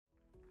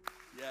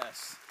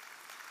Yes.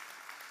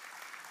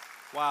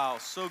 Wow,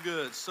 so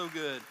good, so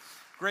good.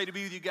 Great to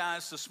be with you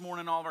guys this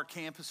morning, all of our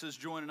campuses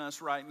joining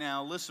us right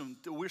now. Listen,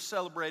 we're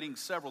celebrating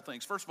several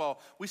things. First of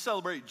all, we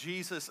celebrate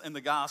Jesus and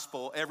the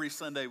gospel every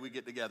Sunday we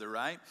get together,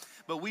 right?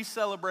 But we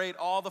celebrate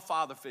all the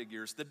father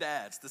figures, the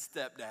dads, the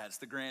stepdads,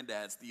 the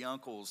granddads, the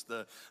uncles,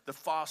 the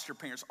foster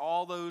parents,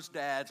 all those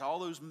dads, all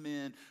those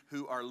men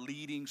who are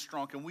leading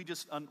strong. Can we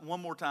just,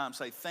 one more time,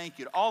 say thank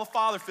you to all the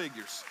father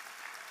figures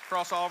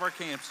across all of our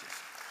campuses.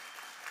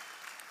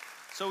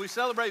 So we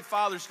celebrate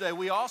Father's Day.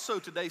 We also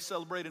today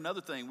celebrate another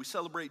thing. We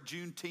celebrate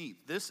Juneteenth.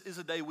 This is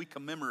a day we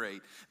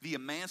commemorate the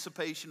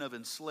emancipation of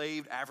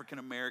enslaved African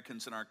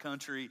Americans in our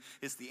country.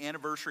 It's the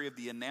anniversary of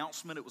the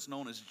announcement. It was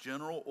known as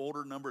General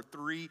Order Number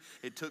 3.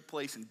 It took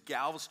place in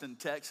Galveston,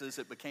 Texas.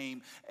 It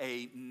became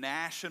a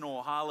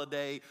national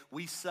holiday.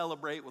 We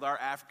celebrate with our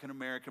African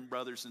American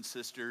brothers and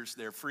sisters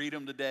their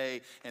freedom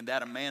today and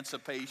that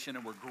emancipation,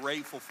 and we're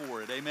grateful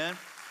for it. Amen?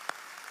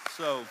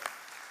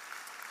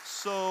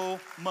 So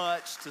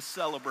much to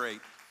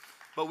celebrate,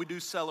 but we do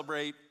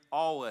celebrate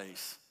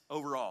always,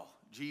 overall,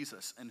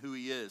 Jesus and who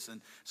he is.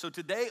 And so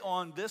today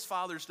on this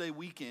Father's Day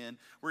weekend,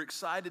 we're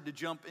excited to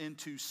jump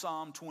into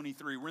Psalm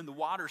 23. We're in the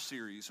water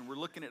series, and we're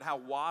looking at how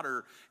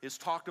water is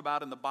talked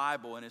about in the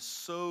Bible and is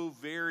so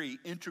very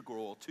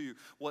integral to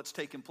what's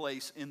taking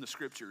place in the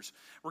Scriptures.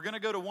 We're going to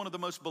go to one of the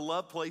most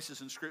beloved places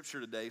in Scripture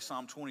today,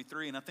 Psalm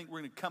 23, and I think we're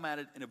going to come at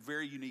it in a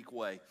very unique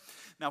way.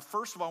 Now,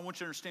 first of all, I want you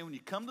to understand when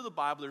you come to the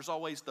Bible, there's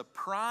always the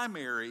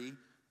primary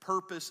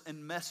purpose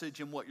and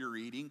message in what you're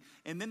reading,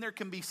 and then there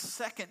can be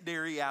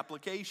secondary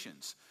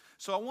applications.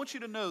 So I want you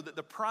to know that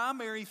the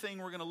primary thing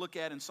we're going to look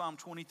at in Psalm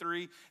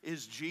 23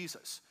 is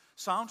Jesus.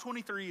 Psalm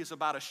 23 is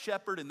about a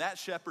shepherd, and that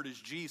shepherd is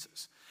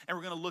Jesus. And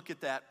we're going to look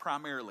at that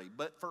primarily.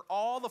 But for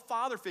all the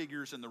father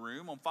figures in the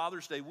room on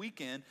Father's Day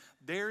weekend,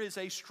 there is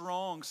a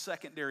strong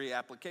secondary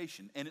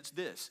application, and it's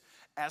this.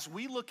 As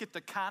we look at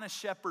the kind of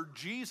shepherd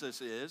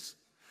Jesus is,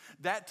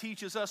 that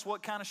teaches us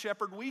what kind of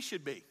shepherd we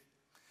should be.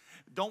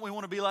 Don't we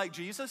want to be like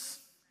Jesus?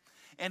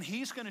 And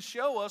he's going to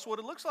show us what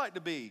it looks like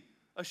to be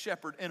a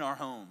shepherd in our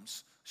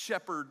homes.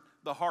 Shepherd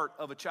the heart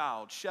of a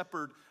child.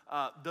 Shepherd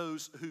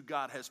those who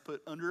God has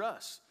put under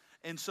us.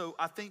 And so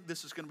I think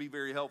this is going to be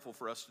very helpful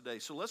for us today.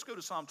 So let's go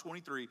to Psalm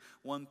 23,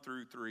 1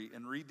 through 3,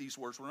 and read these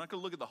words. We're not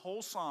going to look at the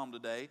whole psalm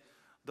today,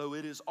 though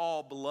it is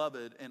all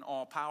beloved and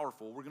all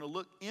powerful. We're going to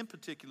look in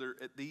particular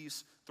at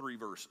these 3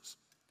 verses.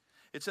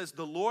 It says,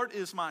 "The Lord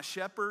is my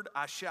shepherd,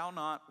 I shall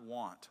not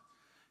want.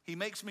 He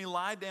makes me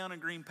lie down in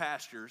green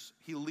pastures.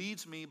 He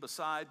leads me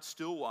beside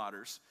still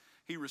waters.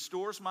 He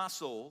restores my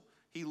soul.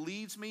 He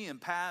leads me in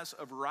paths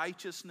of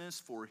righteousness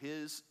for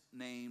his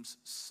name's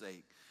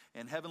sake."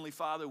 And Heavenly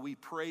Father, we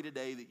pray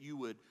today that you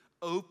would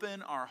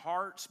open our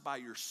hearts by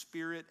your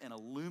Spirit and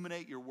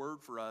illuminate your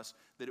word for us,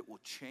 that it will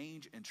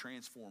change and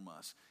transform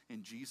us.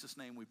 In Jesus'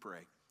 name we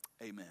pray.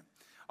 Amen.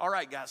 All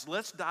right, guys,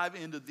 let's dive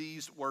into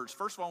these words.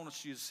 First of all, I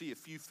want you to see a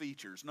few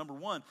features. Number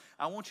one,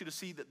 I want you to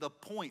see that the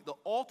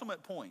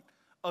ultimate point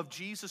of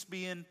Jesus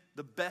being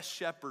the best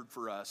shepherd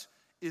for us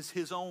is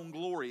his own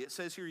glory. It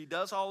says here he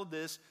does all of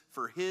this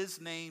for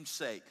his name's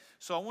sake.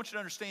 So I want you to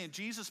understand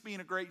Jesus being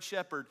a great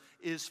shepherd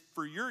is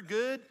for your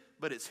good,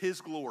 but it's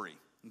his glory,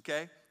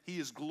 okay? He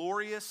is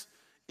glorious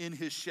in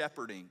his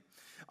shepherding.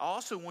 I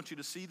also want you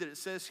to see that it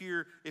says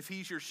here, if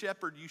he's your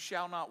shepherd, you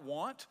shall not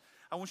want.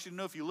 I want you to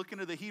know if you look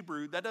into the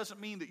Hebrew, that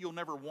doesn't mean that you'll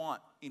never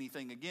want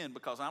anything again,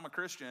 because I'm a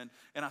Christian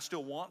and I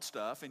still want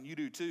stuff and you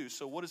do too.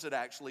 So what does it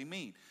actually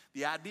mean?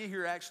 The idea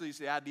here actually is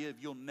the idea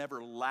of you'll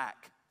never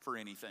lack for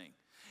anything.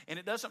 And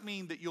it doesn't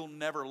mean that you'll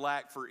never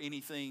lack for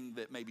anything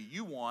that maybe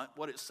you want.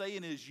 What it's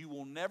saying is you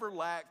will never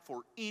lack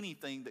for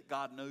anything that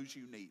God knows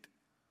you need.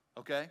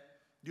 Okay?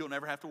 You'll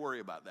never have to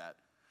worry about that.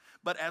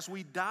 But as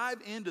we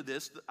dive into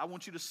this, I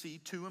want you to see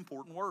 2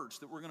 important words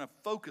that we're going to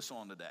focus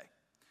on today.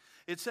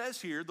 It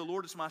says here, the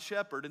Lord is my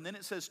shepherd, and then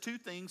it says 2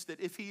 things that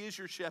if he is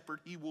your shepherd,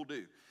 he will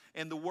do.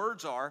 And the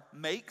words are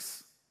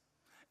makes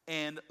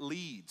and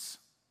leads.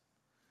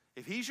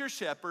 If he's your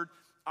shepherd,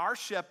 our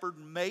shepherd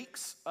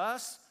makes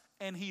us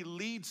and he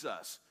leads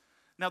us.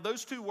 Now,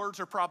 those 2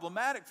 words are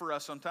problematic for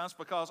us sometimes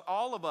because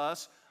all of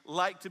us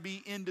like to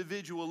be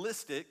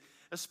individualistic,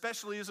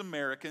 especially as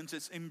Americans.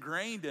 It's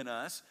ingrained in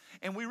us,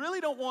 and we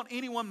really don't want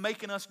anyone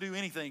making us do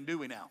anything, do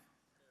we now?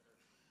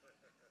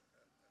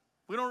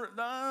 We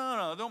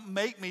don't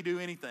make me do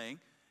anything.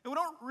 And we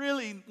don't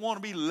really want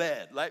to be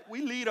led. Like,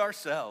 we lead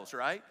ourselves,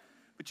 right?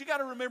 But you got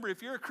to remember,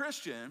 if you're a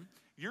Christian,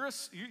 you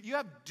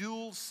have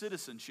dual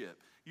citizenship.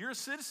 You're a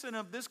citizen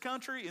of this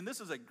country, and this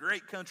is a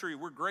great country.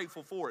 We're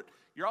grateful for it.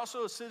 You're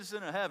also a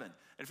citizen of heaven.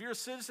 And if you're a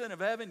citizen of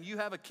heaven, you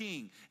have a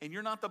king. And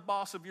you're not the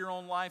boss of your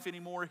own life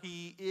anymore.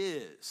 He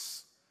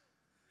is.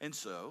 And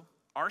so,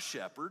 our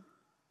shepherd,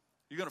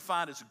 you're going to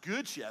find is a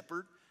good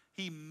shepherd.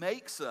 He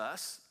makes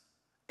us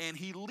and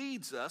he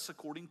leads us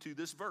according to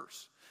this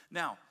verse.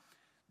 Now,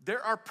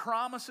 there are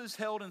promises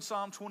held in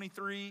Psalm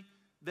 23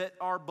 that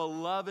are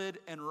beloved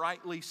and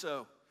rightly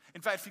so.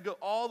 In fact, if you go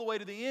all the way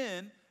to the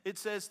end, it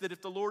says that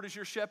if the Lord is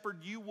your shepherd,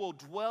 you will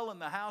dwell in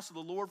the house of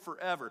the Lord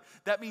forever.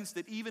 That means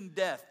that even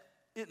death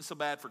isn't so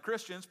bad for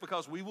Christians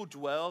because we will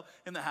dwell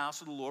in the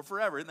house of the Lord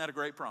forever. Isn't that a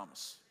great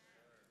promise?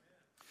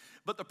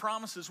 But the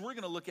promises we're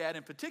going to look at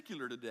in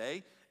particular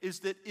today is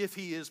that if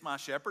he is my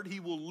shepherd, he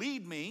will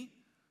lead me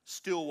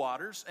still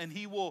waters, and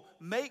he will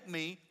make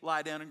me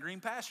lie down in green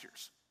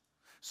pastures.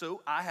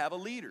 So I have a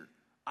leader.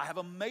 I have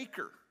a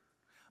maker.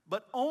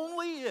 But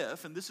only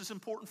if, and this is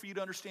important for you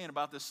to understand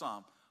about this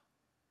psalm,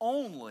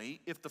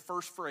 only if the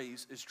first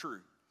phrase is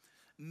true.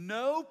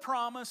 No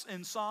promise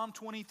in Psalm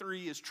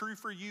 23 is true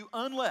for you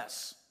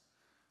unless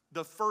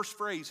the first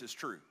phrase is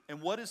true.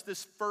 And what is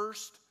this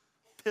first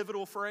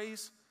pivotal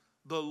phrase?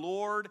 The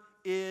Lord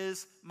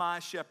is my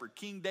shepherd.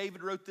 King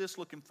David wrote this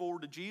looking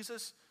forward to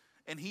Jesus,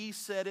 and he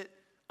said it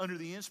under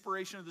the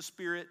inspiration of the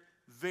Spirit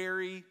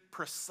very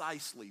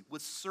precisely.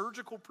 With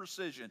surgical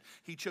precision,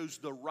 he chose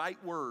the right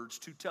words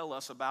to tell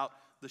us about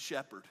the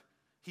shepherd.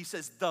 He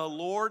says, the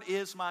Lord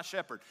is my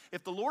shepherd.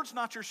 If the Lord's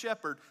not your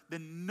shepherd,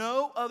 then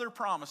no other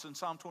promise in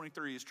Psalm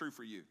 23 is true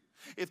for you.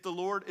 If the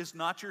Lord is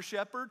not your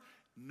shepherd,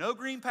 no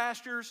green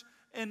pastures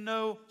and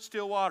no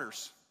still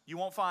waters. You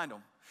won't find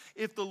them.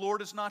 If the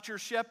Lord is not your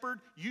shepherd,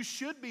 you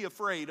should be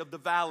afraid of the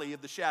valley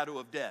of the shadow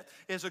of death.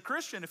 As a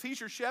Christian, if he's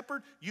your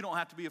shepherd, you don't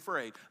have to be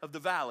afraid of the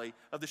valley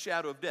of the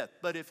shadow of death.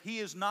 But if he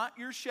is not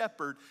your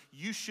shepherd,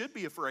 you should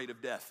be afraid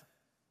of death.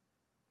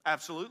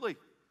 Absolutely.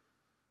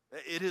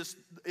 It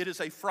is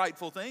a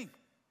frightful thing,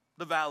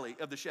 the valley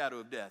of the shadow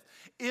of death.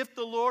 If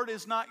the Lord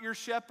is not your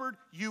shepherd,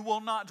 you will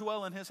not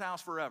dwell in his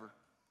house forever.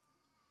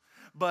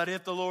 But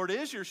if the Lord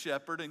is your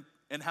shepherd,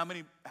 and how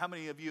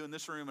many of you in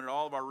this room and in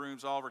all of our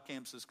rooms, all of our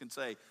campuses can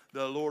say,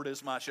 the Lord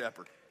is my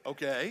shepherd?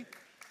 Okay.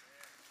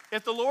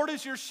 If the Lord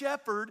is your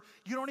shepherd,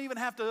 you don't even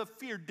have to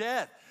fear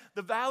death.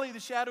 The valley of the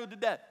shadow of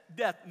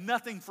death,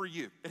 nothing for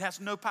you. It has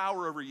no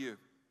power over you.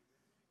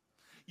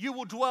 You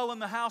will dwell in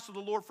the house of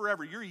the Lord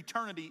forever. Your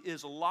eternity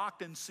is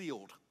locked and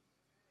sealed.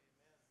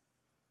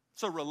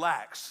 So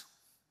relax.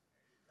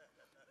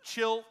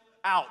 Chill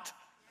out.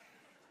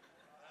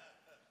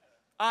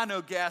 I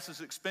know gas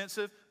is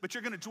expensive, but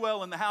you're going to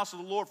dwell in the house of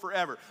the Lord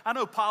forever. I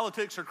know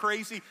politics are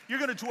crazy. You're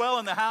going to dwell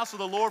in the house of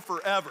the Lord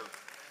forever.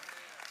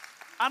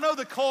 I know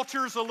the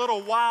culture's a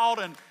little wild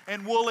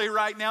and woolly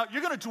right now.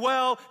 You're going to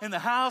dwell in the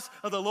house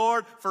of the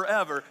Lord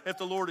forever if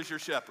the Lord is your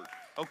shepherd.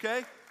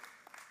 Okay?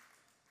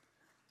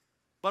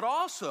 But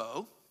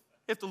also,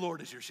 if the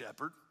Lord is your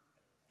shepherd,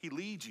 he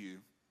leads you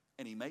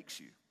and he makes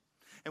you.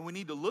 And we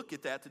need to look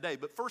at that today.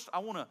 But first, I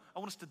want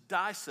us to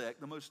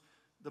dissect the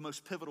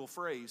most pivotal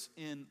phrase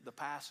in the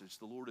passage.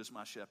 The Lord is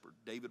my shepherd.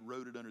 David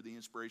wrote it under the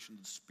inspiration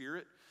of the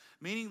Spirit,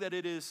 meaning that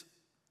it is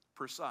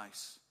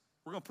precise.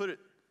 We're going to put it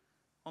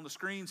on the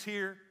screens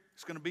here.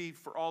 It's going to be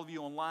for all of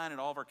you online and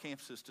all of our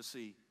campuses to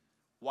see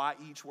why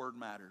each word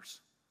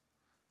matters.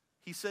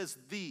 He says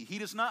the. He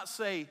does not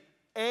say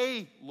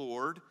a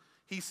Lord.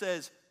 He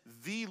says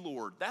the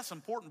Lord. That's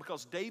important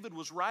because David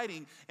was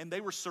writing and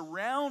they were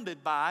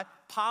surrounded by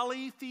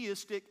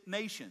polytheistic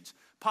nations.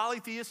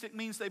 Polytheistic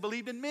means they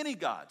believed in many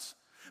gods.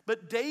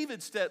 But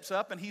David steps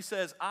up and he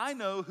says, I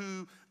know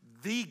who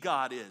the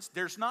God is.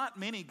 There's not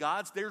many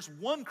gods. There's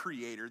one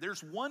creator.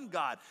 There's one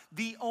God,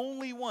 the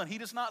only one. He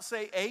does not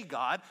say a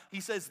God. He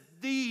says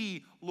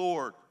the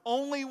Lord.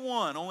 Only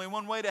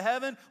one way to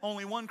heaven,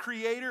 only one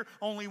creator,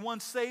 only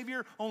one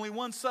savior, only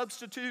one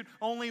substitute,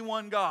 only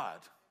one God.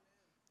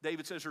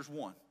 David says there's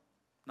one,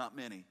 not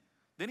many.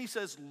 Then he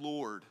says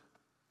Lord.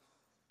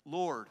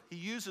 Lord. He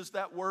uses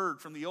that word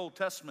from the Old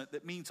Testament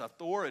that means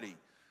authority.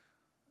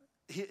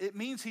 It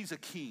means he's a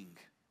king.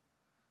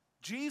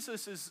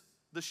 Jesus is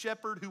the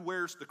shepherd who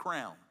wears the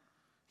crown.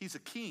 He's a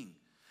king.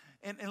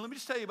 And let me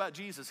just tell you about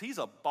Jesus. He's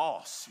a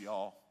boss,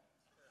 y'all.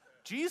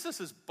 Jesus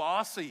is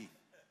bossy.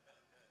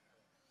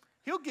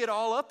 He'll get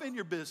all up in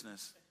your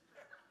business.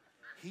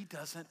 He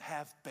doesn't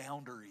have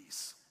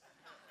boundaries.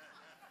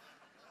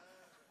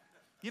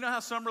 You know how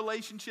some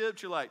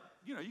relationships, you're like,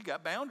 you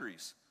got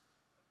boundaries.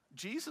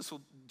 Jesus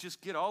will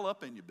just get all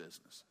up in your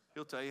business.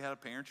 He'll tell you how to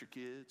parent your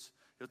kids.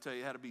 He'll tell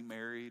you how to be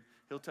married.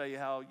 He'll tell you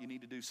how you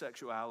need to do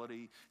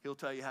sexuality. He'll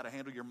tell you how to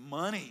handle your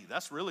money.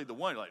 That's really the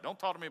one. You're like, don't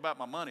talk to me about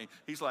my money.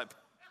 He's like,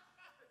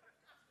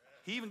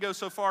 he even goes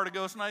so far to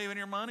go, it's not even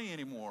your money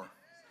anymore.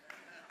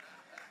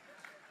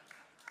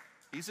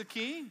 He's a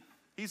king.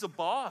 He's a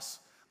boss.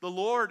 The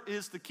Lord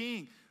is the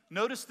king.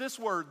 Notice this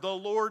word, the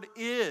Lord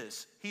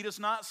is. He does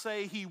not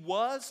say he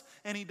was,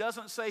 and he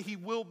doesn't say he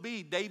will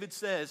be. David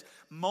says,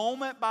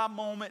 moment by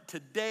moment,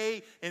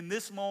 today, in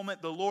this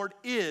moment, the Lord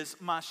is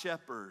my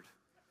shepherd.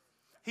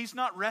 He's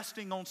not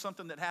resting on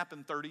something that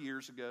happened 30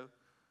 years ago.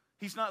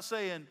 He's not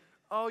saying,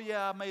 oh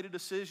yeah, I made a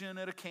decision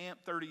at a camp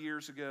 30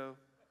 years ago.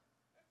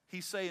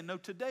 He's saying, no,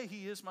 today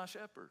he is my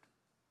shepherd.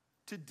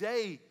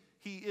 Today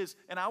he is,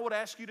 and I would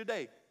ask you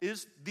today,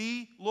 is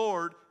the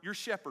Lord your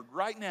shepherd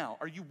right now?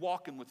 Are you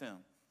walking with him?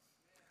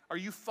 Are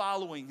you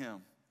following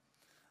him?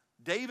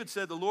 David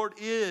said the Lord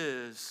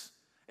is,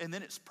 and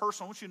then it's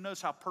personal. I want you to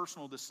notice how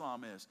personal this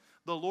psalm is.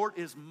 The Lord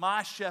is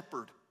my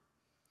shepherd.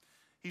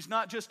 He's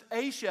not just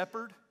a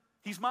shepherd.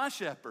 He's my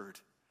shepherd.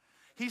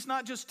 He's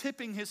not just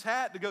tipping his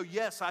hat to go,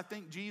 yes, I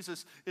think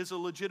Jesus is a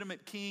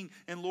legitimate king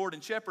and Lord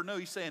and shepherd. No,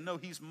 he's saying, no,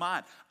 he's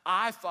mine.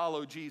 I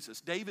follow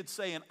Jesus. David's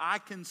saying, I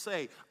can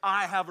say,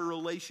 I have a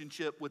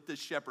relationship with this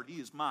shepherd. He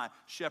is my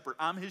shepherd.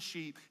 I'm his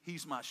sheep.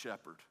 He's my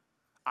shepherd.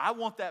 I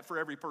want that for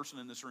every person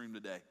in this room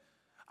today.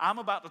 I'm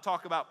about to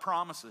talk about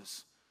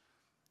promises.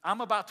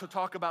 I'm about to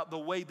talk about the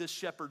way this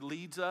shepherd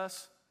leads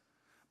us.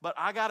 But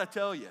I got to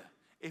tell you,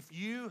 if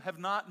you have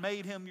not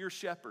made him your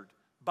shepherd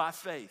by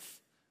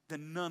faith,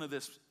 then none of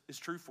this is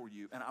true for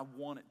you, and I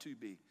want it to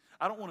be.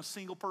 I don't want a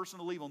single person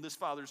to leave on this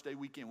Father's Day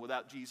weekend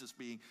without Jesus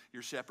being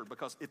your shepherd,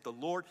 because if the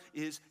Lord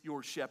is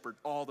your shepherd,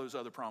 all those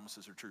other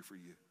promises are true for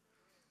you.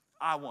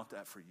 I want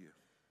that for you.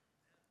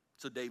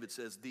 So David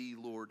says, the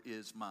Lord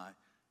is my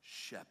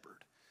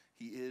shepherd.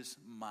 He is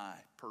my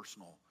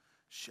personal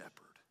shepherd.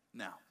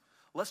 Now,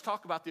 let's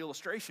talk about the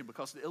illustration,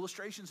 because the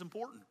illustration is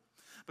important.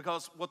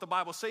 Because what the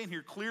Bible's saying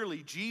here,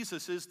 clearly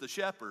Jesus is the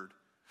shepherd,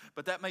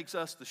 but that makes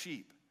us the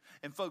sheep.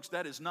 And folks,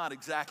 that is not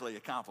exactly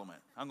a compliment.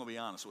 I'm going to be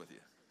honest with you.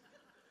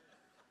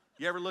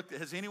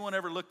 Has anyone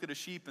ever looked at a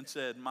sheep and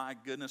said, my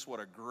goodness,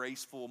 what a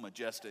graceful,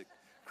 majestic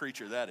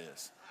creature that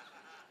is?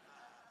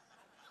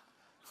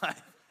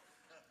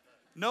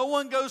 No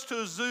one goes to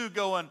a zoo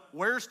going,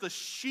 where's the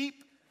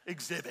sheep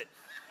exhibit?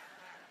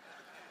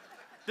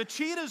 The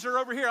cheetahs are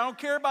over here. I don't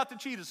care about the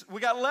cheetahs.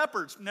 We got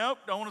leopards. Nope,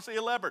 don't want to see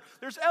a leopard.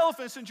 There's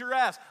elephants and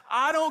giraffes.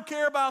 I don't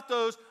care about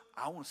those.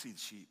 I want to see the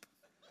sheep.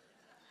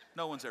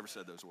 No one's ever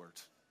said those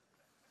words.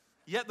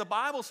 Yet the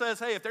Bible says,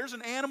 hey, if there's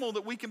an animal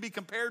that we can be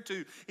compared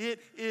to,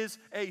 it is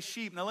a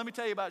sheep. Now, let me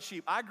tell you about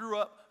sheep. I grew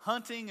up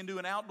hunting and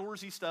doing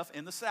outdoorsy stuff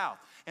in the South.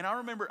 And I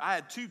remember I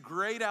had two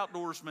great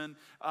outdoorsmen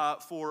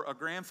for a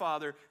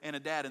grandfather and a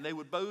dad. And they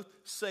would both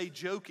say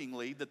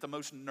jokingly that the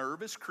most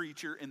nervous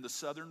creature in the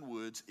southern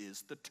woods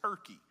is the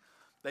turkey.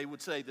 They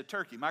would say the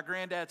turkey. My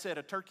granddad said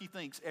a turkey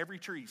thinks every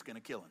tree's going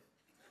to kill him.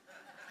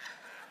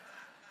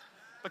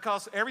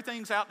 Because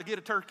everything's out to get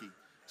a turkey.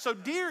 So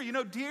deer,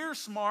 deer's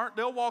smart.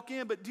 They'll walk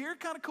in, but deer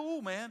kind of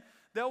cool, man.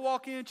 They'll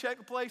walk in, check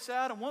the place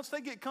out, and once they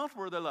get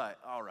comfortable, they're like,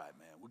 all right,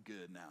 man, we're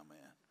good now, man.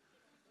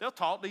 They'll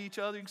talk to each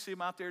other. You can see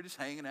them out there just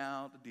hanging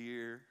out, the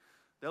deer.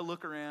 They'll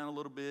look around a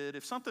little bit.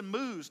 If something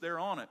moves, they're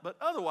on it. But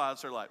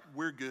otherwise, they're like,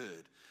 we're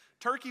good.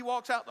 Turkey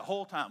walks out the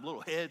whole time,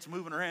 little heads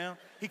moving around.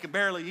 He can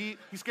barely eat.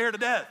 He's scared to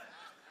death.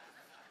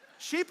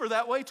 Sheep are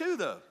that way too,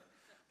 though,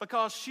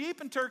 because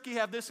sheep and turkey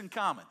have this in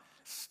common.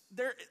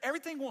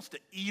 Everything wants to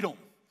eat them.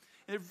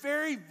 They're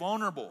very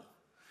vulnerable.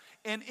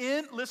 And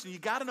listen, you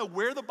got to know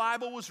where the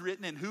Bible was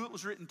written and who it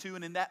was written to.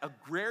 And in that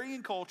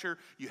agrarian culture,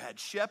 you had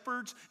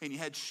shepherds and you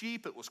had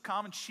sheep. It was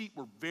common. Sheep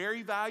were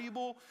very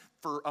valuable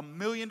for a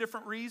million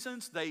different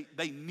reasons. They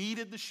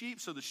needed the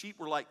sheep, so the sheep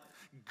were like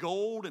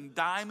gold and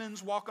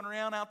diamonds walking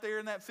around out there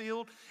in that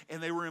field.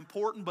 And they were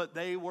important, but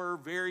they were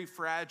very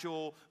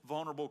fragile,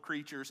 vulnerable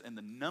creatures. And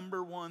the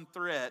number one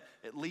threat,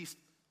 at least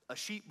a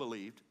sheep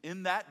believed,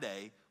 in that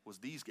day was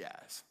these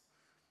guys.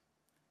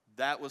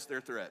 That was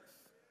their threat.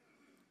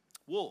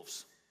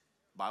 Wolves.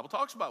 The Bible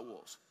talks about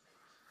wolves.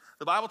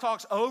 The Bible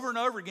talks over and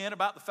over again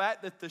about the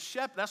fact that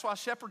that's why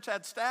shepherds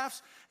had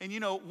staffs. And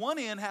one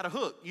end had a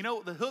hook. You know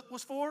what the hook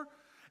was for?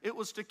 It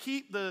was to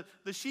keep the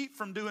sheep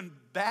from doing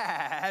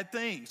bad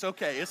things.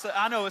 Okay,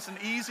 I know it's an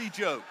easy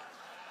joke.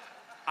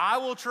 I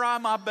will try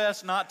my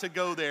best not to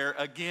go there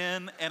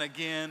again and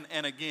again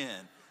and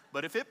again.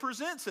 But if it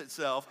presents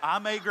itself, I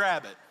may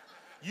grab it.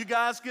 You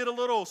guys get a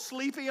little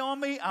sleepy on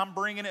me, I'm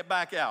bringing it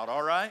back out,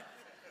 all right?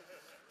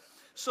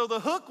 So the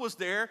hook was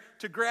there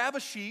to grab a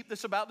sheep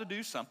that's about to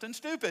do something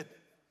stupid.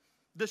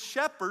 The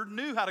shepherd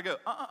knew how to go,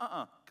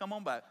 come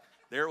on back.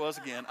 There it was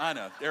again. I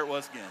know, there it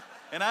was again.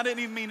 And I didn't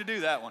even mean to do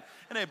that one.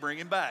 And they bring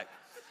him back.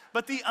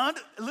 But the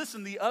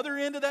other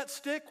end of that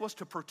stick was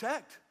to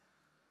protect.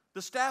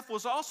 The staff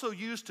was also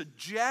used to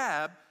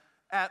jab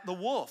at the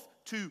wolf,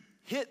 to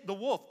hit the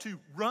wolf, to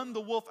run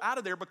the wolf out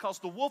of there, because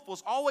the wolf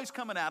was always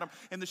coming at him.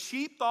 And the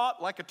sheep thought,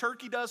 like a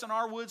turkey does in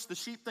our woods, the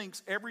sheep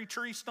thinks every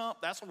tree stump,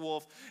 that's a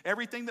wolf.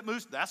 Everything that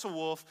moves, that's a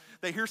wolf.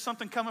 They hear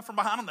something coming from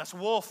behind them, that's a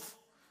wolf.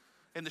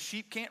 And the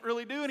sheep can't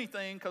really do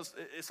anything because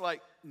it's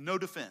like no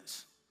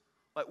defense.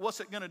 Like,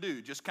 what's it going to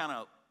do? Just kind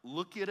of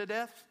look you to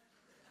death?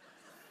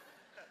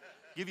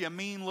 Give you a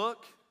mean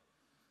look?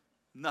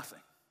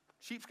 Nothing.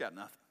 Sheep's got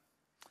nothing.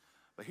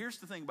 But here's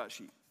the thing about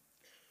sheep.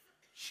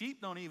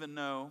 Sheep don't even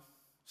know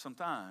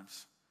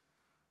sometimes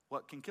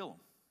what can kill them.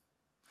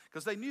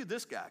 Because they knew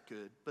this guy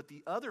could, but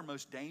the other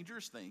most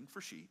dangerous thing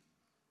for sheep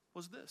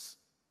was this.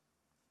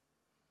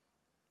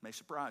 It may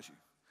surprise you.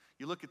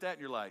 You look at that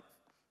and you're like,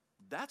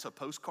 that's a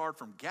postcard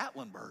from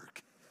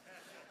Gatlinburg.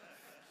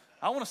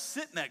 I want to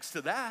sit next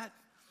to that.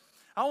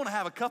 I want to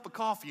have a cup of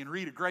coffee and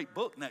read a great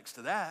book next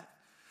to that.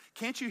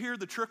 Can't you hear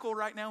the trickle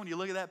right now when you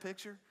look at that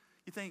picture?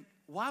 You think,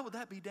 why would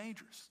that be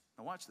dangerous?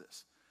 Now watch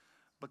this.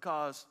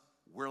 Because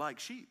we're like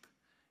sheep.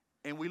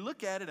 And we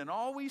look at it and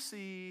all we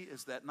see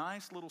is that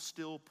nice little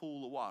still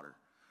pool of water.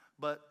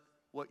 But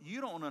what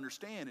you don't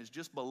understand is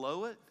just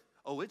below it,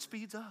 it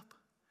speeds up.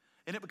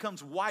 And it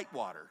becomes white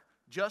water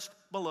just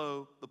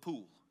below the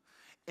pool.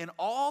 And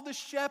all the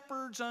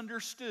shepherds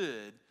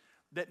understood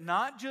that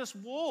not just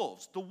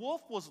wolves, the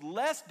wolf was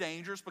less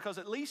dangerous because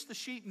at least the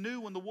sheep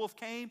knew when the wolf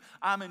came,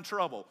 I'm in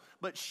trouble.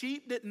 But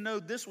sheep didn't know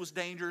this was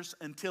dangerous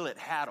until it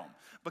had them.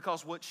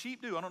 Because what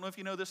sheep do, I don't know if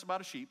you know this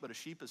about a sheep, but a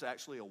sheep is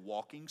actually a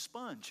walking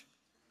sponge.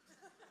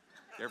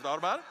 You ever thought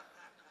about it?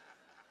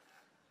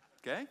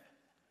 Okay.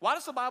 Why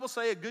does the Bible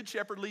say a good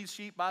shepherd leads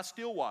sheep by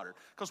still water?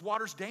 Because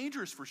water's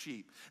dangerous for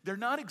sheep. They're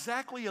not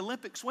exactly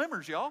Olympic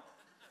swimmers, y'all.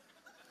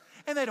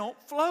 And they don't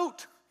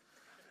float.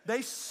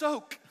 They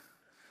soak.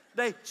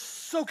 They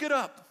soak it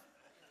up.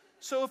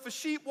 So if a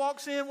sheep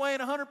walks in weighing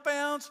 100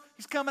 pounds,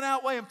 he's coming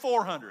out weighing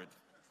 400.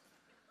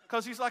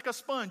 Because he's like a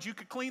sponge. You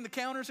could clean the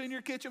counters in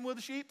your kitchen with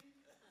a sheep.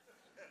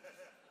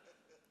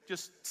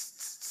 Just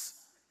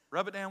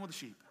rub it down with a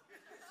sheep.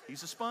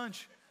 He's a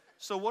sponge.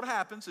 So what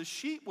happens is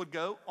sheep would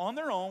go on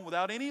their own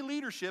without any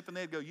leadership, and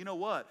they'd go, you know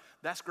what?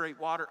 That's great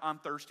water. I'm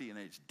thirsty, and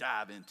they just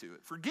dive into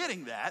it.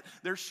 Forgetting that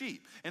they're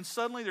sheep. And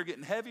suddenly they're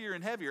getting heavier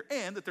and heavier,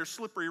 and that they're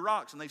slippery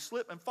rocks, and they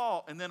slip and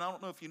fall, and then I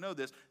don't know if you know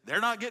this,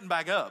 they're not getting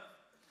back up.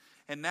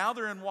 And now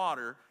they're in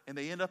water, and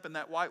they end up in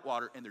that white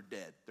water, and they're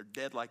dead. They're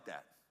dead like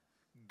that.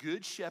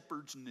 Good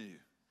shepherds knew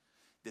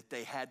that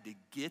they had to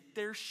get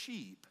their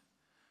sheep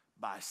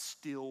by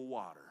still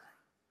water.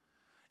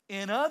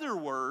 In other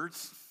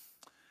words,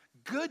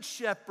 good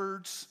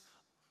shepherds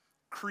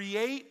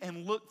create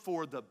and look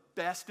for the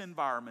best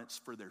environments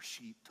for their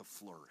sheep to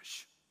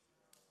flourish.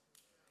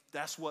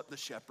 That's what the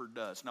shepherd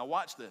does. Now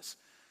watch this.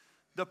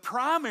 The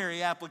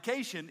primary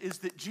application is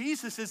that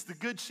Jesus is the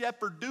good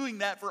shepherd doing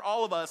that for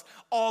all of us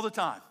all the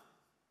time.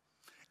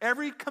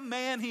 Every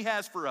command he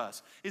has for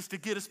us is to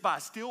get us by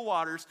still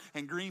waters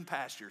and green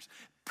pastures.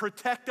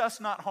 Protect us,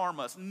 not harm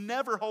us.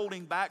 Never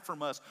holding back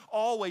from us.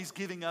 Always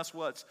giving us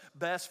what's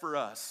best for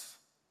us.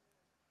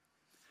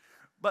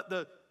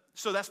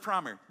 So that's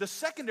primary. The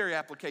secondary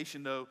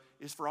application, though,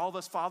 is for all of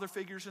us father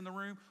figures in the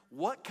room.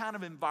 What kind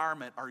of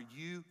environment are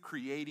you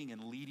creating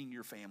and leading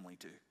your family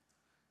to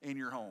in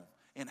your home?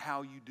 And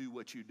how you do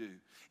what you do,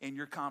 and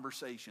your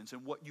conversations,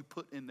 and what you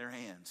put in their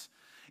hands,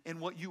 and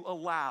what you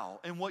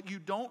allow, and what you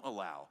don't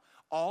allow.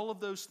 All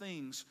of those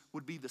things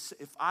would be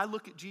if I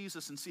look at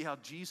Jesus and see how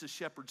Jesus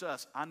shepherds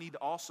us, I need to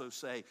also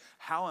say,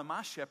 how am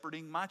I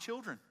shepherding my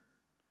children?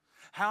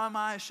 How am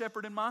I a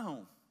shepherd in my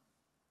home?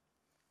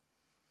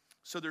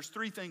 So there's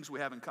three things we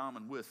have in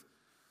common with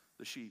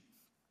the sheep.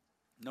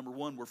 Number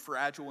one, we're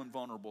fragile and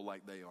vulnerable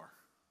like they are.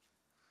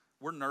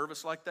 We're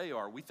nervous like they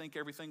are. We think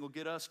everything will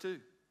get us too.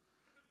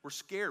 We're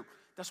scared.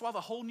 That's why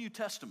the whole New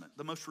Testament,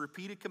 the most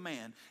repeated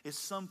command, is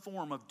some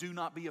form of do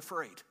not be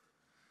afraid.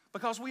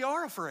 Because we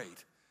are afraid.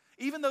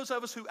 Even those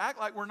of us who act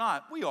like we're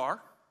not, we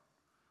are.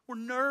 We're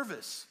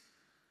nervous.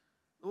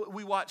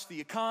 We watch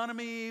the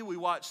economy, we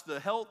watch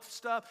the health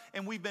stuff,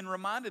 and we've been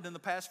reminded in the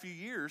past few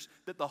years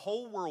that the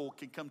whole world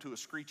can come to a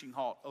screeching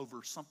halt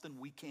over something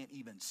we can't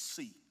even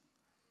see.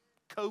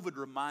 COVID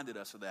reminded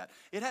us of that.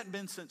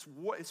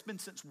 It's been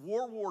since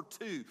World War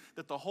II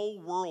that the whole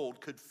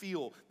world could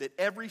feel that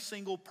every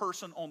single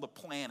person on the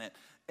planet,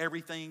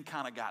 everything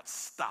kind of got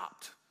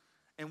stopped.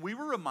 And we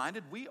were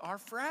reminded we are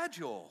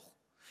fragile.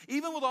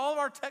 Even with all of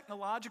our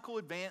technological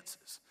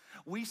advances,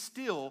 we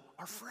still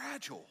are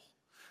fragile.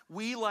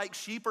 We, like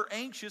sheep, are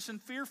anxious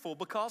and fearful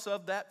because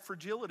of that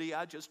fragility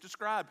I just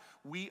described.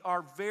 We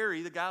are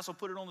the guys will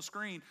put it on the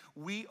screen,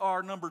 we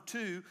are, number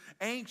two,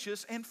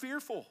 anxious and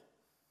fearful.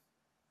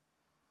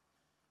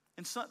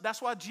 And so,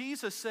 that's why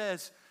Jesus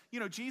says,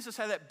 Jesus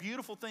had that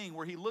beautiful thing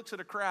where he looks at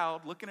a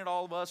crowd, looking at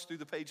all of us through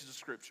the pages of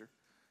Scripture,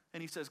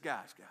 and he says,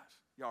 guys,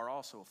 y'all are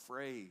also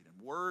afraid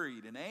and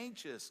worried and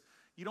anxious.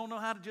 You don't know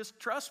how to just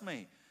trust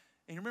me.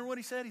 And you remember what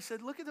he said? He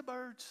said, look at the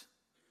birds.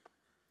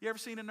 You ever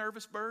seen a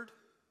nervous bird?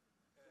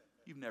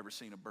 You've never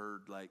seen a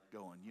bird like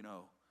going,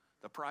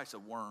 the price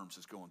of worms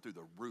is going through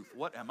the roof.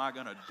 What am I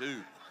going to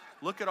do?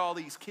 Look at all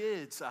these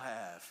kids I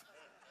have.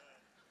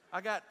 I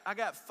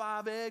got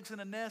 5 eggs in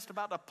a nest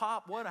about to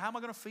pop. How am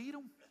I going to feed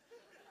them?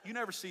 You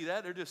never see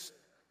that. They're just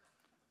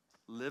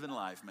living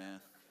life, man.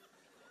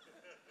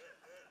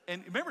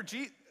 And remember,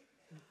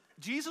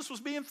 Jesus was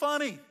being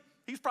funny.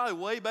 He's probably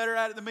way better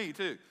at it than me,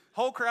 too.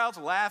 Whole crowd's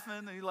laughing,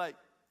 and he's like,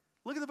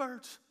 look at the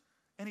birds.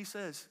 And he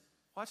says,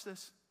 watch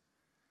this.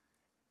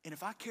 And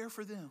if I care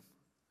for them,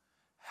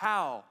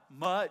 how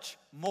much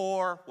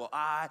more will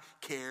I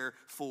care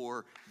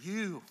for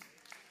you?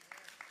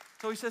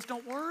 So he says,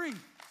 don't worry.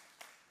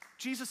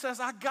 Jesus says,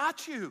 I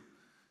got you.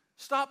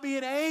 Stop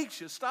being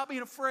anxious. Stop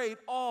being afraid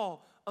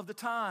all of the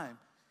time.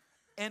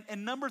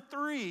 And number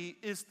 3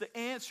 is the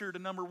answer to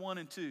number 1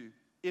 and 2.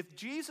 If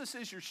Jesus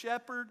is your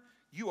shepherd,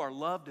 you are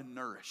loved and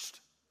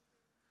nourished,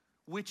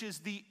 which is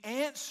the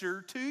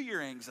answer to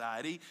your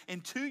anxiety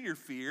and to your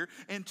fear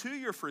and to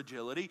your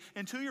fragility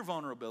and to your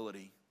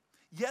vulnerability.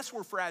 Yes,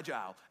 we're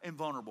fragile and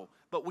vulnerable,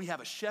 but we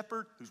have a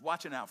shepherd who's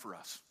watching out for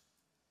us.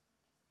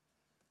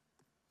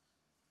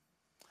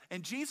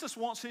 And Jesus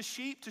wants his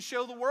sheep to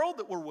show the world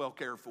that we're well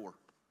cared for.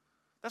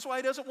 That's why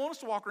he doesn't want us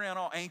to walk around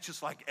all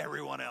anxious like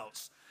everyone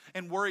else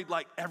and worried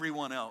like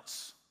everyone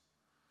else.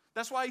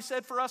 That's why he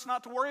said for us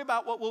not to worry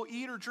about what we'll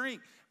eat or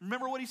drink.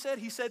 Remember what he said?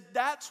 He said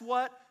that's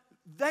what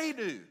they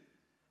do.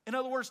 In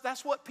other words,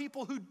 that's what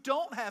people who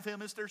don't have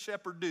him as their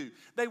shepherd do.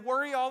 They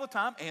worry all the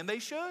time, and they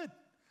should.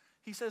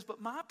 He says, but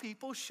my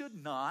people should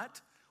not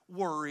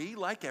worry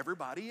like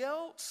everybody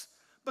else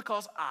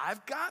because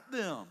I've got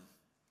them.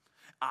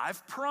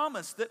 I've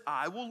promised that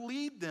I will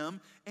lead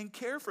them and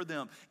care for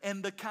them.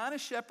 And the kind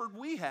of shepherd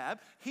we have,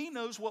 he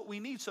knows what we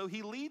need. So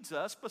he leads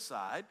us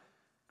beside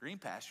green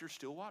pastures,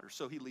 still water.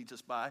 So he leads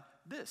us by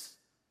this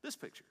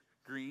picture,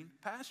 green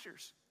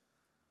pastures.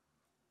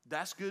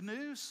 That's good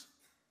news.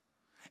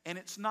 And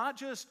it's not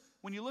just,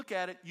 when you look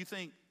at it, you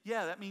think,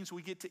 yeah, that means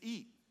we get to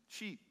eat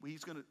sheep.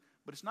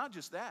 But it's not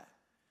just that.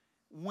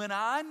 When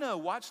I know,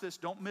 watch this,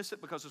 don't miss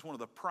it because it's one of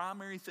the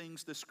primary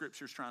things this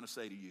scripture is trying to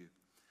say to you.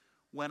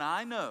 When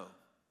I know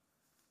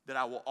that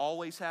I will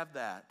always have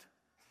that,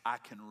 I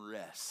can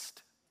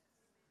rest.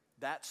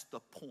 That's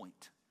the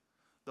point.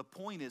 The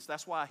point is,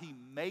 that's why he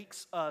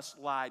makes us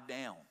lie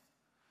down,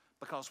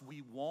 because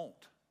we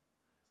won't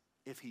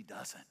if he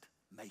doesn't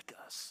make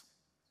us.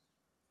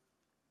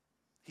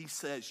 He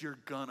says, you're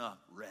gonna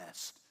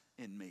rest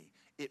in me.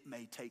 It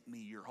may take me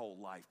your whole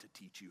life to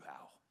teach you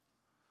how,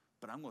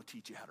 but I'm gonna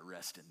teach you how to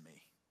rest in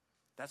me.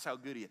 That's how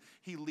good he is.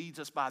 He leads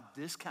us by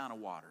this kind of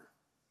water,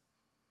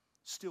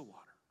 still water.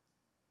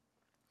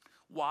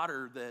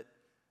 Water that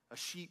a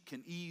sheep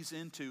can ease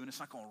into and it's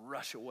not gonna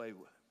rush away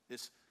with.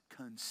 It's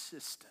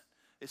consistent.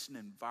 It's an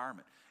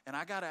environment. And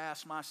I gotta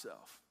ask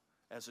myself,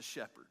 as a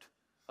shepherd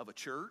of a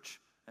church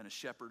and a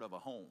shepherd of a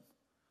home,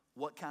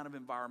 what kind of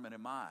environment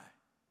am I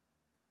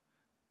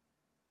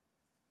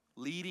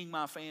leading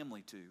my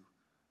family to?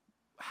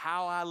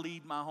 How I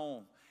lead my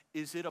home.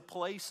 Is it a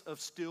place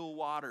of still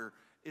water?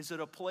 Is it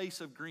a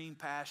place of green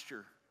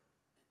pasture?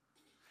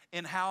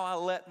 And how I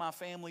let my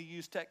family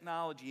use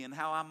technology and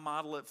how I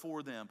model it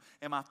for them.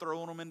 Am I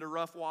throwing them into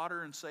rough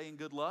water and saying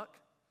good luck?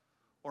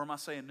 Or am I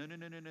saying, no.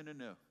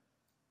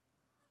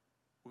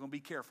 We're going to be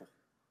careful.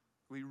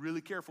 We're going to be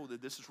really careful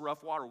that this is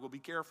rough water. We're going to be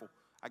careful.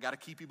 I got to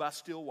keep you by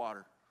still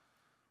water.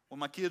 When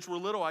my kids were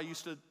little, I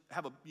used to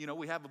have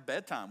we have a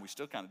bedtime. We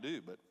still kind of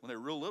do, but when they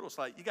were real little, it's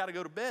like, you got to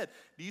go to bed.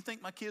 Do you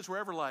think my kids were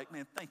ever like,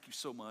 man, thank you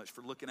so much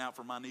for looking out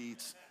for my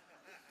needs?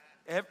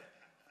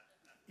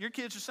 Your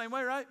kids are the same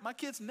way, right? My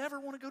kids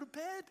never want to go to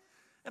bed.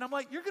 And I'm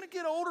like, you're going to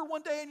get older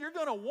one day and you're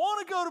going to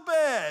want to go to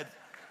bed.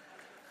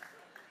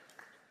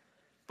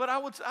 But I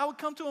would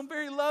come to them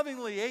very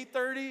lovingly,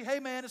 8:30, hey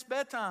man, it's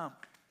bedtime.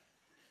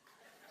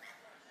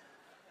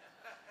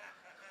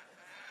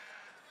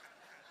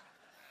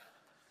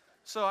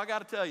 So I got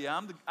to tell you,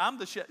 I'm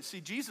the shepherd.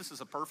 See, Jesus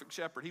is a perfect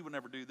shepherd. He would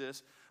never do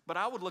this. But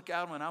I would look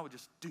at him and I would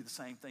just do the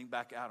same thing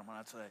back at him. And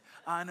I'd say,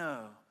 I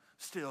know,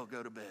 still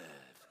go to bed.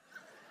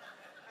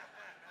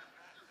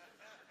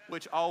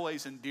 Which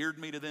always endeared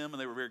me to them,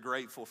 and they were very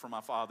grateful for my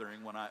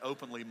fathering when I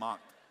openly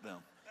mocked them.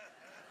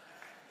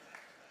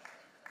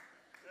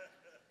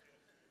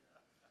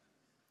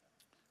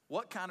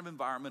 What kind of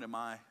environment am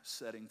I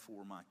setting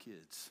for my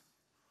kids?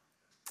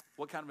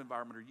 What kind of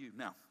environment are you?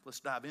 Now,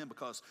 let's dive in,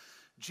 because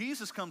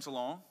Jesus comes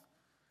along,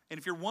 and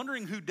if you're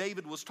wondering who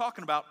David was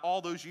talking about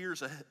all those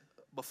years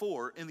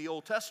before in the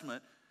Old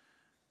Testament,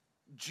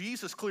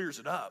 Jesus clears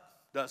it up,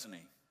 doesn't he?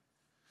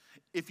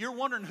 If you're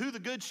wondering who the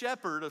good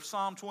shepherd of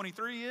Psalm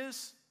 23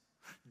 is,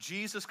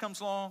 Jesus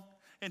comes along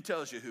and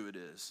tells you who it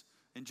is.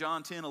 In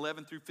John 10,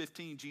 11 through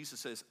 15, Jesus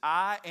says,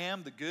 I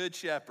am the good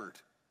shepherd.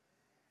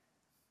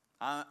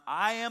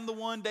 I am the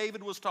one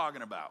David was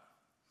talking about.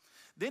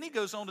 Then he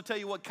goes on to tell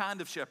you what kind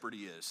of shepherd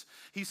he is.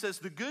 He says,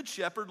 the good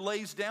shepherd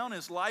lays down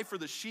his life for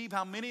the sheep.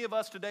 How many of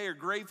us today are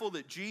grateful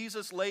that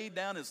Jesus laid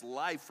down his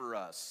life for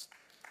us?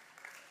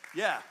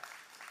 Yeah.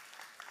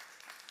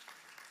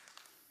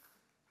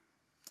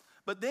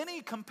 But then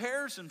he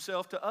compares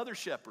himself to other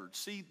shepherds.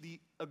 See, the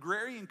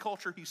agrarian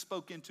culture he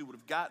spoke into would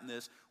have gotten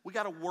this. We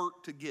got to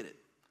work to get it.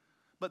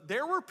 But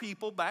there were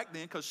people back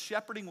then, because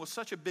shepherding was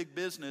such a big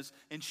business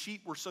and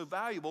sheep were so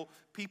valuable,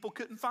 people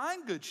couldn't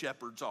find good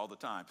shepherds all the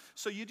time.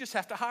 So you just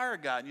have to hire a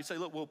guy and you say,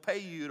 look, we'll pay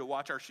you to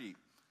watch our sheep.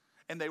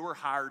 And they were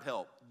hired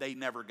help. They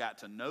never got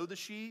to know the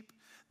sheep.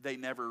 They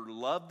never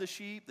loved the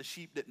sheep. The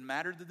sheep didn't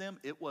matter to them.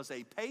 It was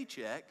a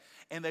paycheck.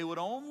 And they would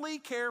only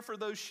care for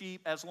those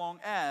sheep as long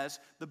as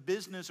the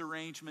business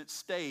arrangement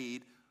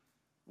stayed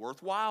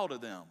worthwhile to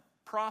them,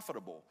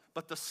 profitable.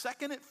 But the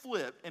second it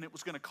flipped and it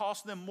was going to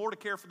cost them more to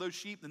care for those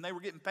sheep than they were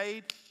getting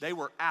paid, they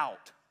were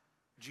out.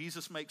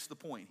 Jesus makes the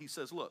point. He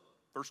says, look,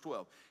 verse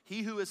 12,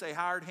 he who is a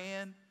hired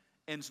hand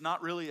and is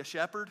not really a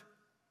shepherd,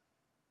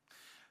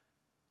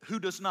 who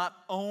does not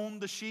own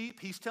the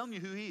sheep, he's telling you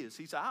who he is.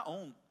 He said, I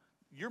own,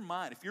 you're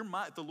mine.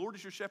 If the Lord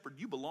is your shepherd,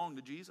 you belong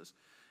to Jesus.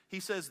 He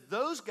says,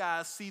 those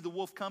guys see the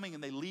wolf coming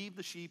and they leave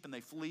the sheep and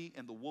they flee,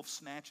 and the wolf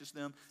snatches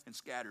them and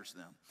scatters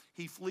them.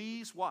 He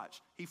flees,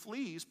 watch, he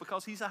flees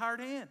because he's a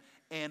hired hand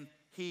and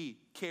he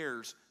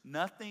cares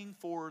nothing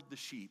for the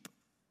sheep.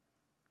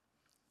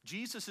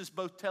 Jesus is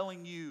both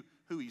telling you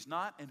who he's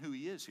not and who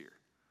he is here.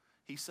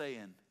 He's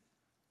saying,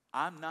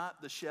 I'm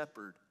not the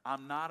shepherd.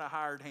 I'm not a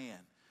hired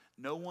hand.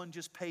 No one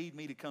just paid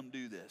me to come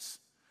do this.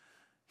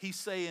 He's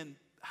saying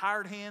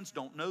hired hands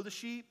don't know the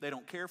sheep, they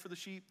don't care for the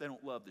sheep, they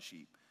don't love the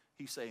sheep.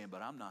 He's saying,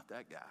 but I'm not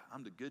that guy.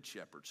 I'm the good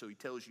shepherd. So he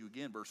tells you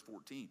again, verse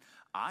 14,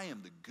 I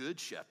am the good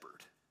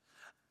shepherd.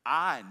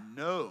 I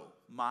know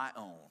my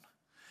own,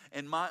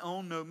 and my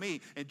own know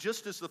me. And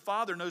just as the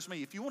Father knows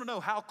me, if you want to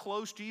know how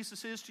close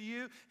Jesus is to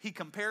you, he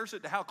compares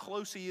it to how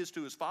close he is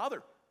to his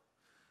Father.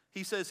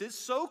 He says, it's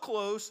so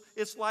close,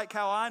 it's like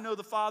how I know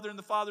the Father and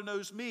the Father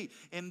knows me.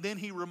 And then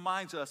he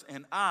reminds us,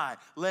 and I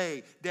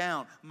lay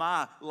down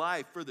my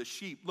life for the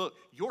sheep. Look,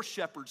 your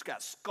shepherd's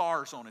got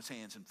scars on his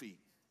hands and feet.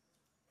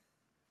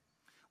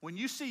 When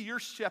you see your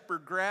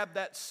shepherd grab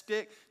that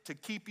stick to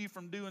keep you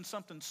from doing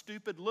something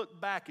stupid, look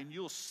back and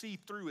you'll see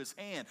through his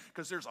hand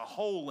because there's a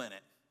hole in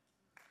it,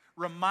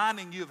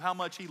 reminding you of how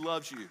much he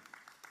loves you.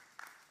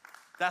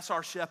 That's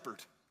our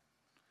shepherd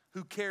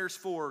who cares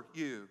for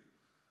you.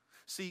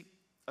 See,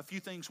 a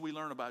few things we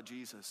learn about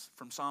Jesus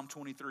from Psalm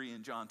 23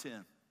 and John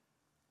 10.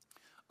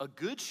 A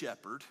good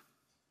shepherd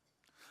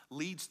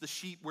leads the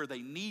sheep where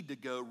they need to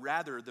go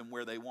rather than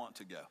where they want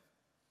to go.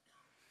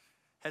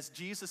 Has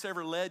Jesus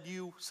ever led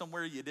you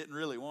somewhere you didn't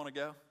really want to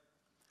go?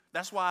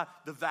 That's why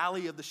the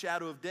valley of the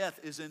shadow of death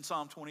is in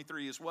Psalm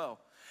 23 as well.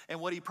 And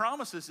what he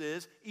promises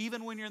is,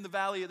 even when you're in the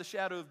valley of the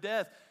shadow of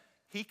death,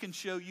 he can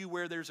show you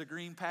where there's a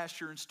green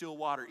pasture and still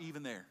water.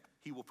 Even there,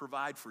 he will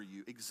provide for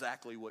you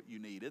exactly what you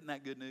need. Isn't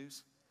that good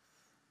news?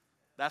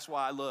 That's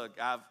why, look,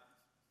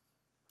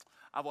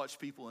 I've watched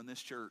people in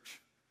this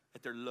church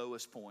at their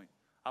lowest point.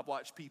 I've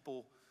watched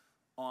people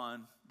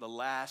on the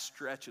last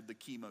stretch of the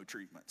chemo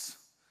treatments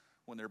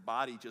when their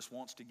body just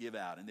wants to give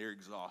out and they're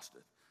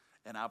exhausted.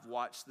 And I've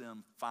watched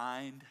them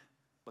find,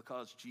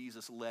 because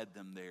Jesus led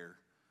them there,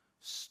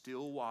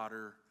 still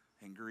water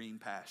and green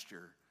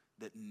pasture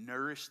that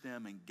nourished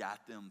them and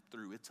got them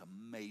through. It's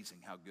amazing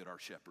how good our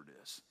shepherd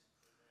is.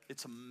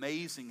 It's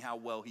amazing how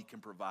well he can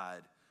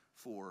provide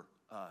for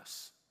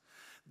us.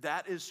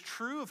 That is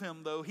true of him,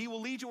 though. He will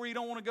lead you where you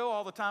don't want to go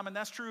all the time, and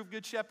that's true of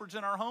good shepherds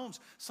in our homes.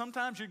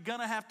 Sometimes you're going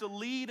to have to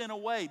lead in a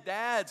way,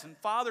 dads and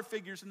father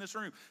figures in this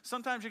room,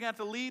 sometimes you're going to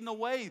have to lead in a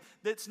way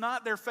that's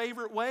not their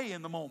favorite way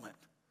in the moment.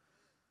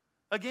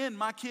 Again,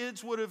 my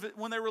kids would have,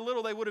 when they were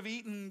little, they would have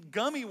eaten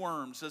gummy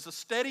worms as a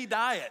steady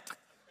diet.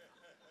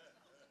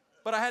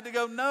 But I had to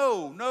go,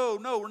 no,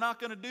 we're not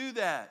going to do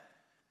that.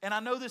 And I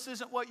know this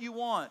isn't what you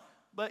want,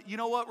 but you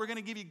know what? We're going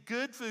to give you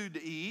good food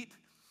to eat.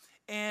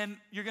 And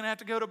you're going to have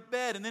to go to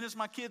bed. And then as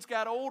my kids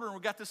got older, and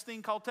we got this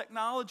thing called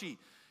technology.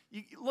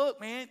 Look,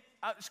 man,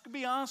 just to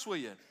be honest with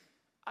you,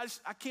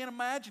 I can't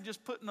imagine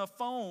just putting a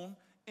phone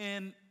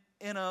in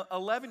an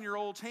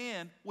 11-year-old's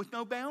hand with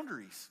no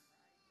boundaries.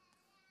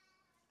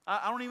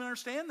 I don't even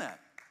understand that.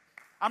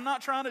 I'm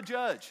not trying to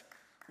judge.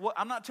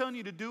 I'm not telling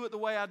you to do it the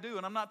way I do,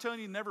 and I'm not telling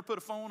you to never put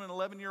a phone in an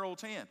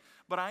 11-year-old's hand.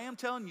 But I am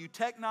telling you,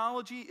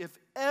 technology, if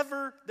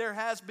ever there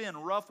has been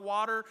rough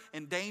water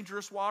and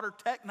dangerous water,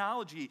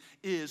 technology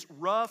is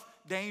rough,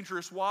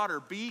 dangerous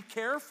water. Be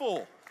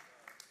careful.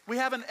 We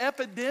have an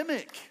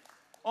epidemic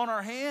on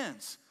our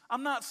hands.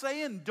 I'm not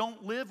saying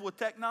don't live with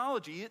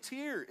technology. It's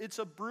here. It's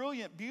a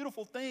brilliant,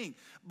 beautiful thing.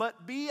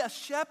 But be a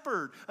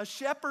shepherd. A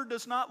shepherd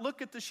does not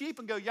look at the sheep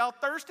and go, y'all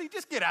thirsty?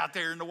 Just get out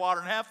there in the water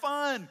and have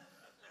fun.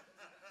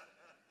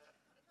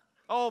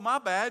 Oh, my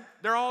bad.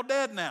 They're all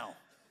dead now.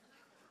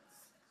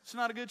 It's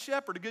not a good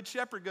shepherd. A good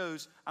shepherd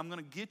goes, I'm going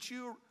to get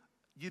you.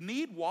 You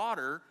need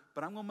water,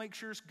 but I'm going to make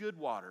sure it's good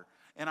water.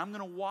 And I'm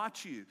going to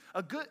watch you.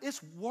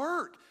 It's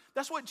work.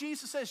 That's what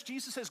Jesus says.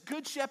 Jesus says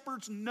good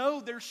shepherds know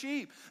their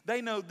sheep.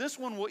 They know this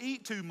one will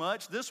eat too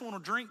much. This one will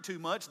drink too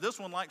much. This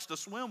one likes to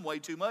swim way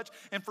too much.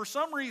 And for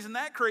some reason,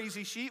 that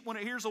crazy sheep, when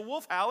it hears a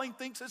wolf howling,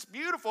 thinks it's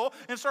beautiful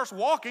and starts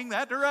walking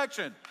that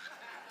direction.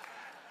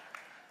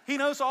 He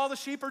knows all the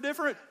sheep are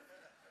different.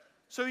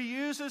 So he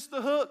uses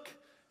the hook.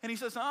 And he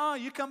says,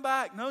 you come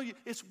back. No,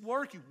 it's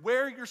work. You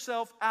wear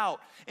yourself out.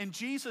 And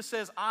Jesus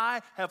says,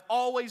 I have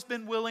always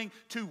been willing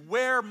to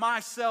wear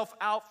myself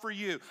out for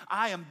you.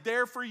 I am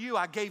there for you.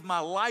 I gave my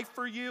life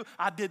for you.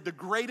 I did the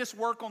greatest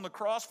work on the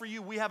cross for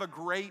you. We have a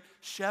great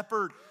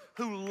shepherd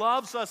who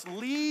loves us,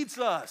 leads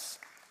us.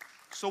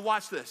 So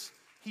watch this.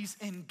 He's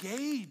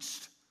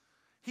engaged.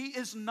 He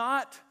is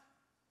not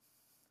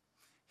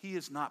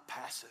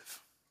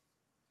passive.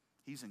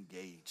 He's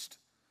engaged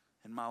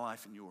in my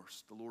life and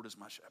yours. The Lord is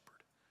my shepherd.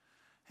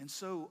 And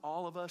so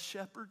all of us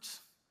shepherds,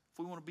 if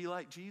we want to be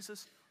like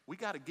Jesus, we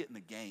got to get in the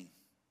game.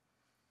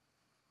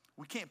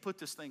 We can't put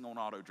this thing on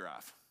auto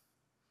drive.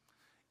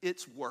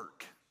 It's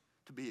work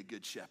to be a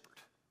good shepherd.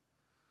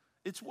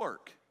 It's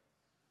work.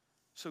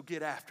 So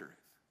get after it.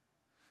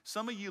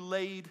 Some of you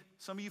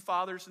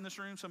fathers in this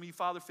room, some of you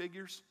father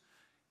figures,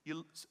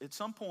 at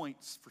some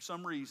points, for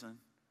some reason,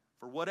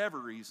 for whatever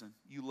reason,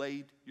 you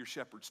laid your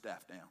shepherd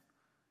staff down.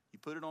 You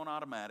put it on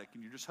automatic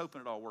and you're just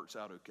hoping it all works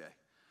out okay.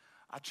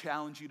 I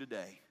challenge you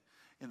today,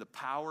 in the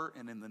power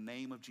and in the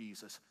name of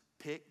Jesus,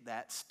 pick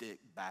that stick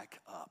back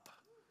up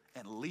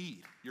and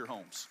lead your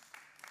homes.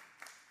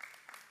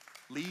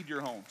 Lead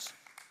your homes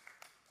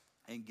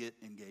and get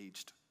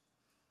engaged.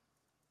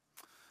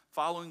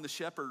 Following the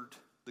shepherd,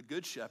 the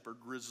good shepherd,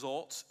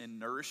 results in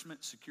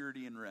nourishment,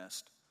 security, and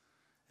rest.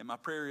 And my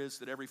prayer is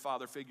that every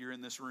father figure in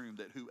this room,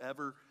 that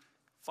whoever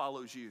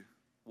follows you,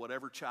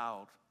 whatever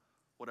child,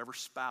 whatever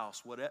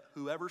spouse,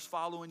 whoever's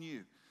following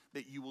you,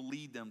 that you will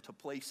lead them to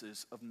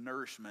places of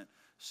nourishment,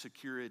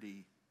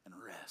 security, and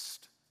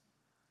rest.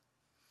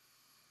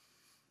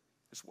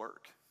 It's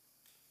work.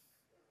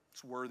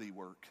 It's worthy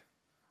work.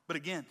 But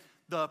again,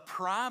 the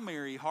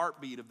primary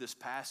heartbeat of this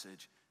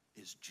passage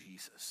is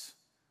Jesus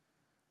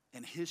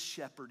and his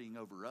shepherding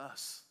over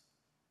us,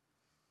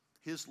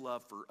 his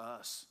love for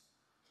us.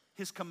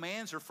 His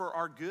commands are for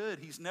our good.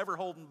 He's never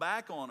holding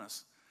back on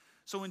us.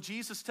 So when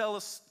Jesus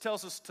tells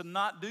us to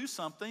not do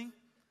something,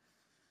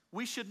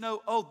 we should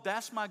know, oh,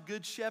 that's my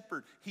good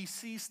shepherd. He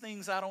sees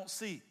things I don't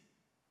see.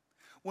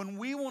 When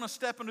we want to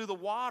step into the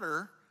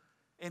water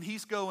and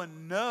he's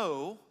going,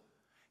 no,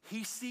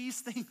 he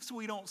sees things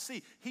we don't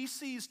see. He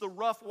sees the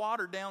rough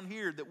water down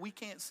here that we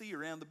can't see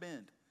around the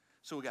bend.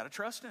 So we got to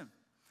trust him.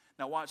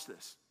 Now watch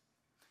this.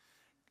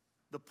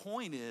 The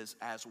point is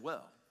as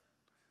well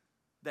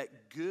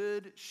that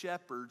good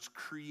shepherds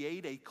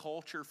create a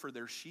culture for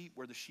their sheep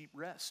where the sheep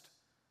rest.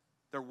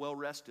 They're well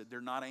rested.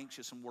 They're not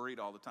anxious and worried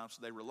all the time,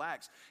 so they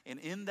relax. And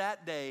in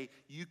that day,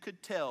 you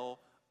could tell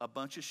a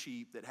bunch of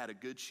sheep that had a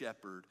good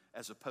shepherd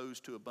as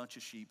opposed to a bunch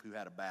of sheep who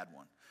had a bad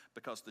one.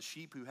 Because the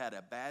sheep who had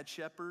a bad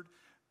shepherd,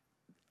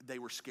 they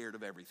were scared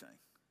of everything.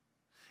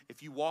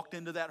 If you walked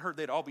into that herd,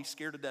 they'd all be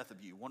scared to death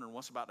of you, wondering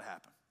what's about to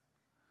happen.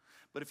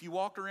 But if you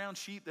walked around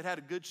sheep that had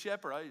a good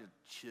shepherd, I just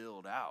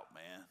chilled out,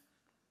 man.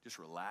 Just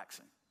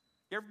relaxing.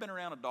 You ever been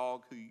around a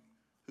dog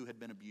who had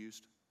been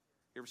abused?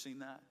 You ever seen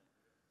that?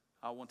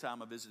 One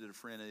time I visited a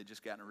friend that had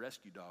just gotten a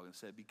rescue dog and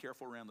said, be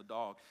careful around the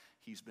dog.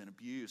 He's been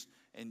abused.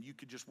 And you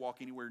could just walk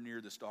anywhere near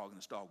this dog and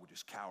this dog would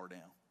just cower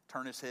down,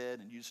 turn his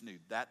head, and you just knew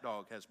that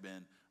dog has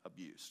been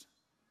abused.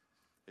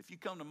 If you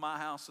come to my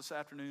house this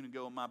afternoon and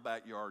go in my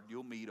backyard,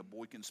 you'll meet a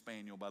Boykin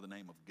Spaniel by the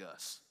name of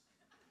Gus.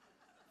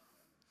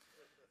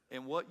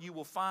 And what you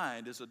will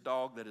find is a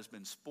dog that has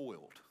been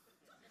spoiled.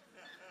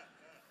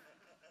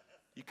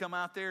 You come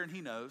out there and he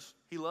knows.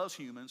 He loves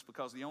humans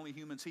because the only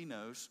humans he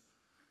knows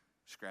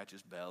scratch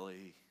his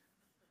belly.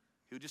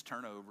 He'll just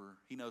turn over.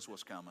 He knows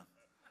what's coming.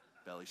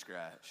 Belly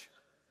scratch.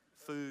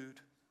 Food,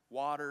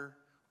 water.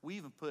 We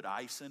even put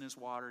ice in his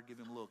water, give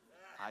him a little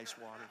ice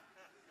water.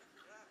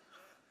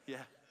 Yeah.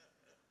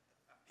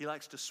 He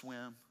likes to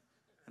swim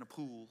in a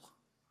pool.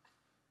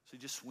 So he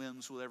just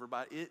swims with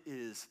everybody. It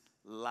is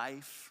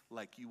life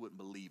like you wouldn't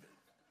believe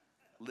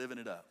it. Living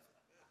it up.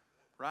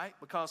 Right?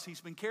 Because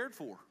he's been cared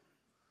for.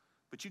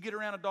 But you get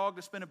around a dog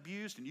that's been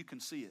abused and you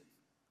can see it.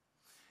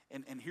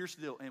 And here's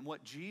the deal. And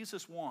what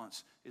Jesus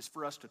wants is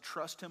for us to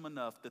trust him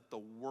enough that the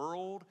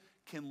world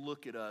can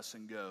look at us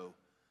and go,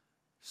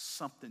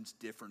 something's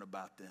different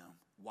about them.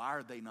 Why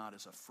are they not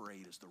as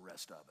afraid as the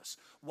rest of us?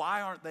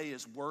 Why aren't they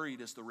as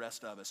worried as the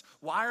rest of us?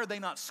 Why are they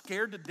not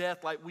scared to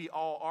death like we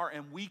all are?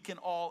 And we can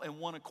all in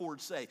one accord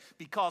say,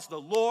 because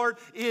the Lord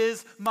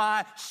is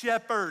my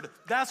shepherd.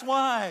 That's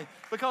why.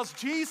 Because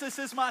Jesus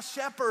is my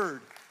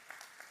shepherd.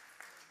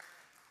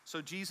 So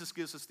Jesus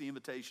gives us the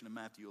invitation in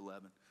Matthew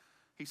 11.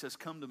 He says,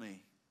 come to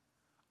me,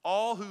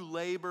 all who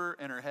labor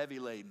and are heavy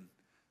laden.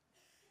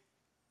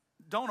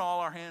 Don't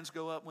all our hands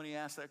go up when he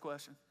asks that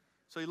question?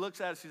 So he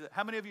looks at us, he says,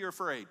 how many of you are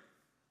afraid?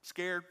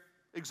 Scared?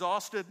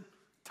 Exhausted?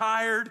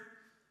 Tired?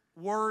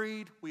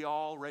 Worried? We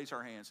all raise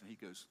our hands and he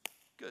goes,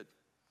 good.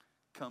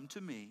 Come to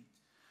me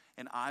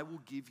and I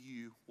will give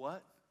you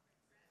what?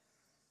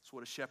 That's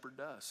what a shepherd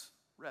does.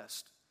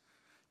 Rest.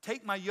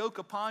 Take my yoke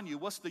upon you.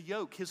 What's the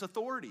yoke? His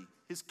authority,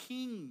 his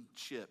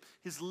kingship,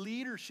 his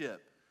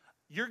leadership.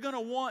 You're going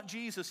to want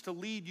Jesus to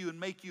lead you and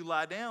make you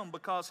lie down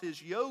because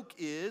his yoke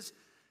is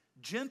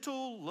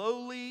gentle,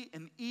 lowly,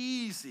 and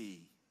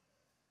easy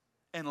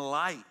and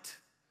light.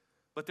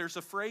 But there's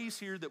a phrase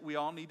here that we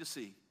all need to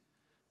see.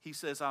 He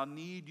says, I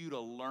need you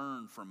to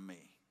learn from me.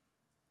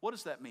 What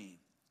does that mean?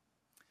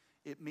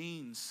 It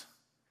means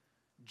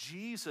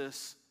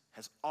Jesus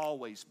has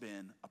always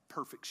been a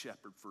perfect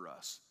shepherd for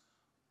us.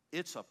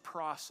 It's a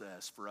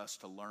process for us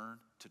to learn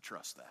to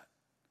trust that.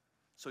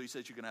 So he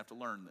says you're going to have to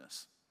learn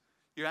this.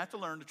 You're going to have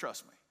to learn to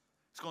trust me.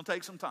 It's going to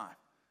take some time.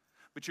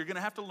 But you're going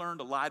to have to learn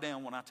to lie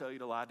down when I tell you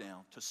to lie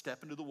down, to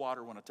step into the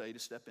water when I tell you to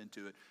step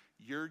into it.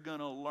 You're going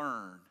to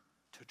learn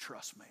to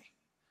trust me.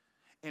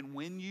 And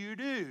when you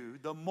do,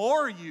 the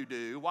more you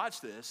do,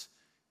 watch this,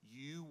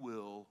 you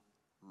will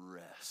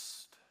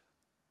rest.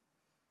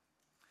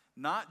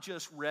 Not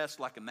just rest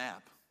like a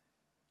nap,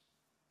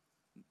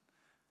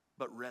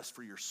 but rest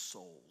for your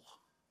soul.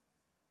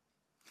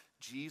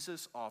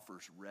 Jesus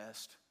offers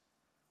rest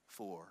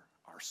for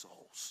our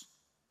souls.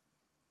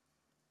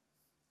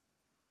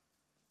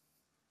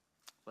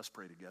 Let's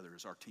pray together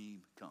as our team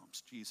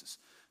comes. Jesus,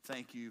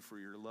 thank you for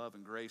your love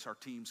and grace. Our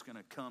team's going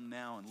to come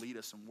now and lead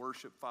us in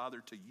worship,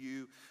 Father, to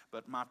you.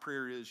 But my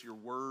prayer is your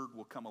word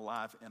will come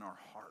alive in our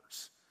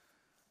hearts.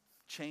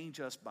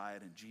 Change us by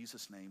it. In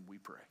Jesus' name we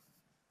pray.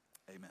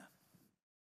 Amen.